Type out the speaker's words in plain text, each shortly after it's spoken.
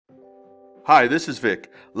Hi, this is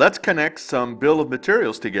Vic. Let's connect some bill of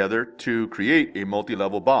materials together to create a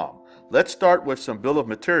multi-level BOM. Let's start with some bill of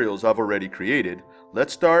materials I've already created.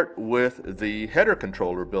 Let's start with the header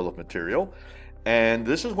controller bill of material. And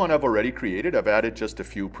this is one I've already created. I've added just a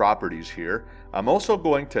few properties here. I'm also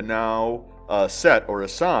going to now set or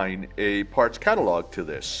assign a parts catalog to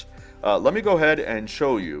this. Let me go ahead and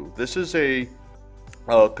show you. This is a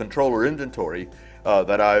controller inventory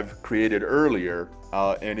that I've created earlier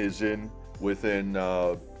and is within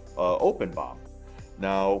OpenBOM.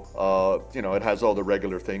 Now, it has all the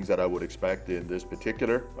regular things that I would expect in this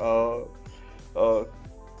particular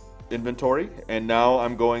inventory. And now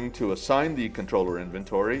I'm going to assign the controller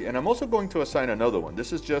inventory, and I'm also going to assign another one.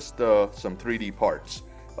 This is just some 3D parts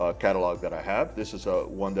catalog that I have. This is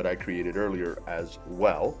one that I created earlier as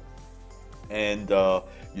well. And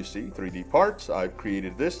you see 3D parts. I've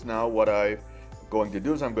created this. Now what I'm going to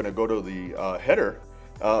do is I'm going to go to the header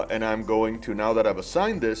and I'm going to, now that I've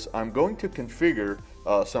assigned this, I'm going to configure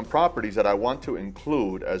some properties that I want to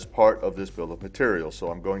include as part of this bill of materials.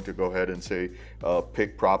 So I'm going to go ahead and say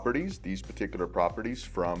pick properties, these particular properties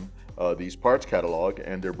from these parts catalog,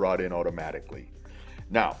 and they're brought in automatically.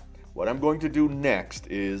 Now what I'm going to do next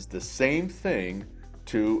is the same thing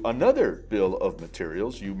to another bill of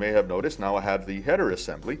materials. You may have noticed now I have the header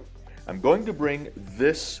assembly. I'm going to bring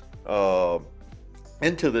this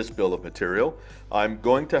into this bill of material. I'm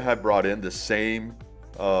going to have brought in the same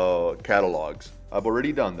catalogs. I've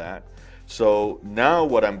already done that. So now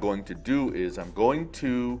what I'm going to do is I'm going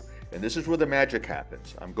to, and this is where the magic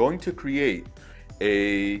happens, I'm going to create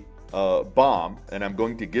a BOM, and I'm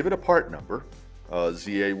going to give it a part number,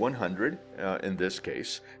 ZA100 in this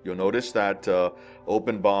case. You'll notice that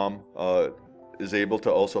OpenBOM is able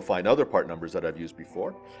to also find other part numbers that I've used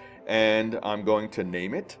before. And I'm going to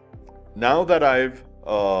name it. Now that I've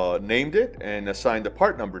named it and assigned a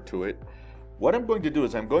part number to it, what I'm going to do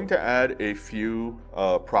is I'm going to add a few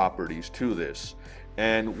properties to this.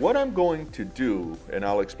 And what I'm going to do, and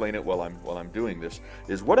I'll explain it while I'm doing this,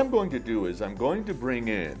 is what I'm going to do is I'm going to bring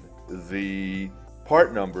in the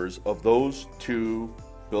part numbers of those two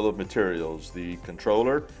bill of materials, the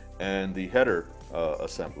controller and the header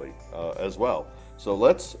assembly as well. So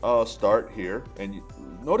let's start here, and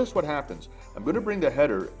notice what happens. I'm going to bring the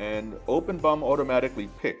header, and OpenBOM automatically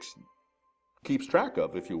keeps track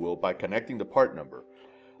of, if you will, by connecting the part number.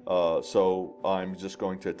 So I'm just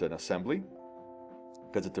going to an assembly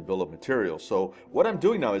because it's a bill of materials. So what I'm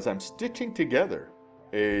doing now is I'm stitching together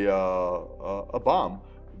a BOM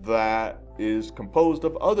that is composed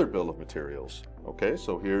of other bill of materials. Okay,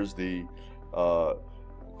 so here's the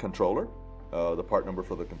controller, the part number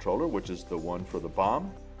for the controller, which is the one for the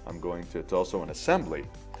BOM. It's also an assembly.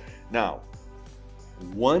 Now,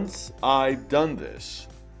 once I've done this,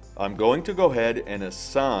 I'm going to go ahead and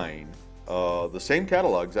assign the same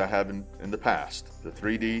catalogs I have in the past, the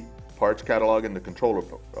 3D parts catalog and the controller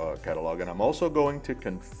catalog, and I'm also going to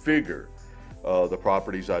configure the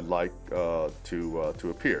properties I'd like to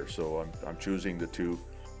appear. So I'm choosing the two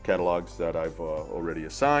catalogs that I've already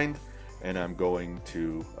assigned, and I'm going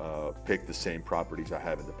to pick the same properties I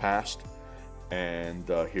have in the past, and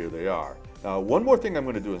here they are. Now one more thing I'm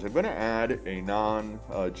going to do is I'm going to add a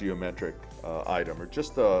non-geometric item, or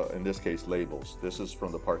just in this case labels. This is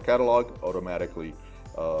from the part catalog, automatically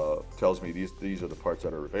tells me these are the parts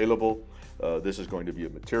that are available. This is going to be a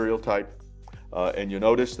material type. And you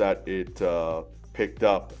notice that it picked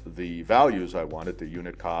up the values I wanted, the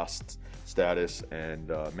unit costs, status, and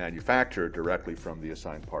manufacturer directly from the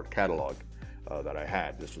assigned part catalog that I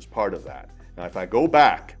had. This was part of that. Now if I go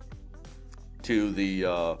back to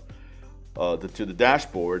the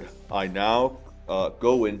dashboard, I now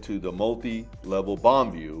go into the multi-level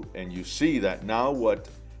BOM view, and you see that now what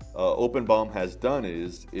OpenBOM has done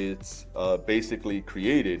is it's basically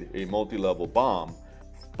created a multi-level BOM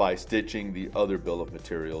by stitching the other bill of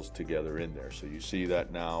materials together in there. So you see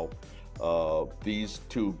that now these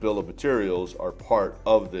two bill of materials are part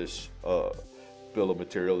of this bill of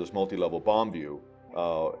material, this multi-level BOM view,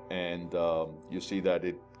 and you see that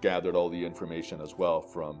it gathered all the information as well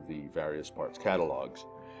from the various parts catalogs.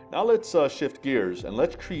 Now let's shift gears and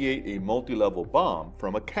let's create a multi-level BOM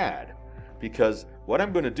from a CAD, because what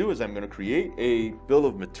I'm going to do is I'm going to create a bill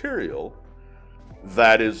of material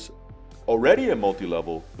that is already a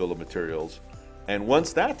multi-level bill of materials, and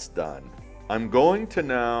once that's done, I'm going to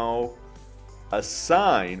now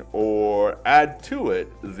assign or add to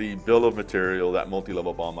it the bill of material, that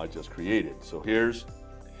multi-level BOM I just created. So here's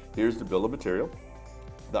the bill of material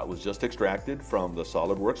that was just extracted from the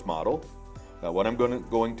SolidWorks model. Now what I'm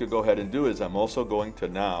going to go ahead and do is I'm also going to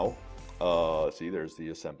now see, there's the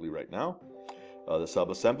assembly right now, the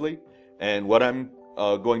sub-assembly, And what I'm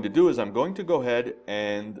going to do is I'm going to go ahead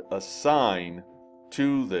and assign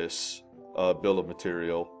to this bill of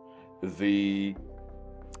material the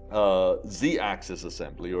Z-axis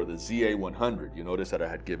assembly, or the ZA100. You notice that I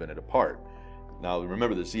had given it a part. Now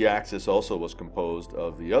remember, the Z-axis also was composed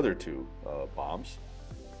of the other two BOMs.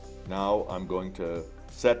 Now I'm going to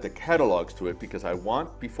set the catalogs to it, because I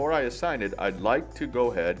want, before I assign it, I'd like to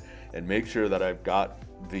go ahead and make sure that I've got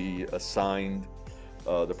the assigned,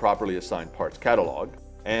 the properly assigned parts catalog,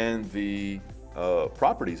 and the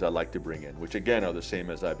properties I'd like to bring in, which again are the same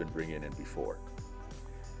as I've been bringing in before.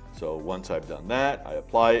 So once I've done that, I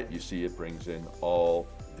apply it. You see it brings in all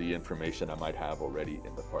the information I might have already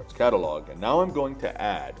in the parts catalog. And now I'm going to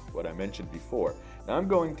add what I mentioned before. Now I'm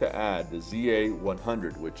going to add the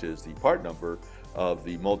ZA100, which is the part number of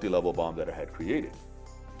the multi-level BOM that I had created.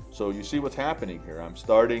 So you see what's happening here. I'm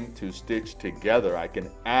starting to stitch together. I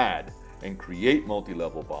can add and create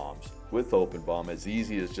multi-level BOMs with OpenBOM as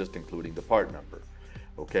easy as just including the part number.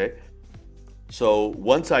 Okay, so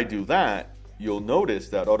once I do that, you'll notice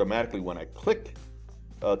that automatically when I click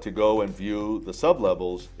to go and view the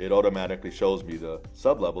sublevels, it automatically shows me the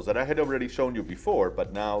sublevels that I had already shown you before,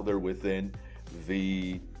 but now they're within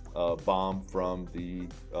the BOM from the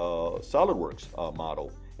SolidWorks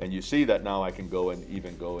model. And you see that now I can go and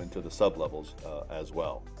even go into the sublevels as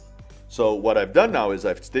well. So what I've done now is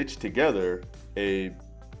I've stitched together a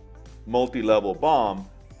multi-level BOM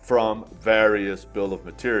from various bill of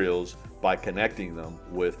materials by connecting them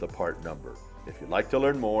with the part number. If you'd like to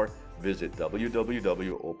learn more, visit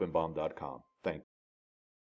www.openbom.com.